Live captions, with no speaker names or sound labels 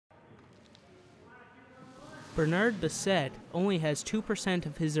Bernard Bissett only has 2%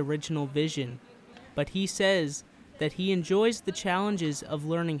 of his original vision, but he says that he enjoys the challenges of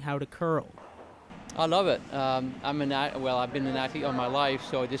learning how to curl. I love it. I've been an athlete all my life,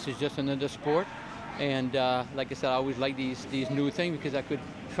 so this is just another sport. And like I said, I always like these new things because I could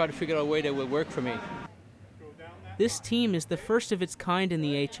try to figure out a way that would work for me. This team is the first of its kind in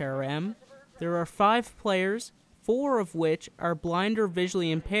the HRM. There are 5 players, 4 of which are blind or visually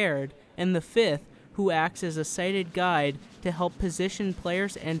impaired, and the 5th who acts as a sighted guide to help position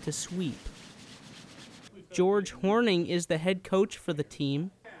players and to sweep. George Horning is the head coach for the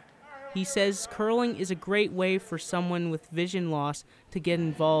team. He says curling is a great way for someone with vision loss to get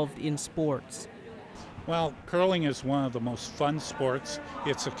involved in sports. Well, curling is one of the most fun sports.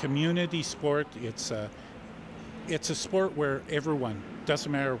 It's a community sport. It's a sport where everyone,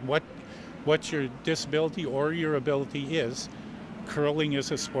 doesn't matter what your disability or your ability is, curling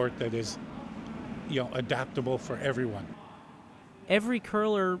is a sport that is, adaptable for everyone. Every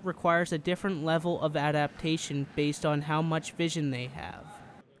curler requires a different level of adaptation based on how much vision they have.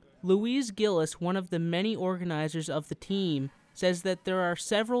 Louise Gillis, one of the many organizers of the team, says that there are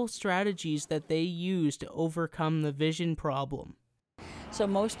several strategies that they use to overcome the vision problem. So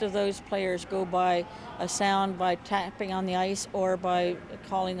most of those players go by a sound by tapping on the ice or by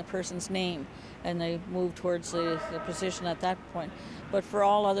calling the person's name, and they move towards the position at that point. But for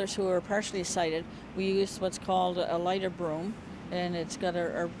all others who are partially sighted, we use what's called a lighter broom, and it's got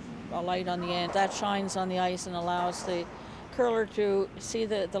a light on the end. That shines on the ice and allows the curler to see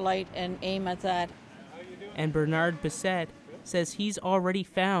the light and aim at that. And Bernard Bissett says he's already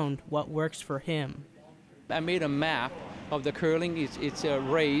found what works for him. I made a map of the curling. It's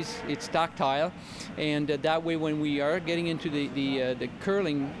raised, it's tactile, and that way when we are getting into the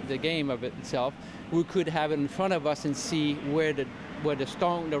curling, the game of it itself, we could have it in front of us and see where the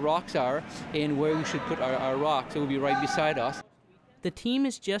rocks are and where we should put our rocks. It will be right beside us. The team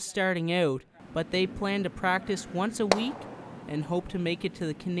is just starting out, but they plan to practice once a week and hope to make it to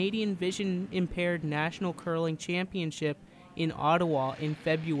the Canadian Vision Impaired National Curling Championship in Ottawa in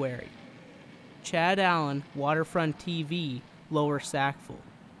February. Chad Allen, Waterfront TV, Lower Sackville.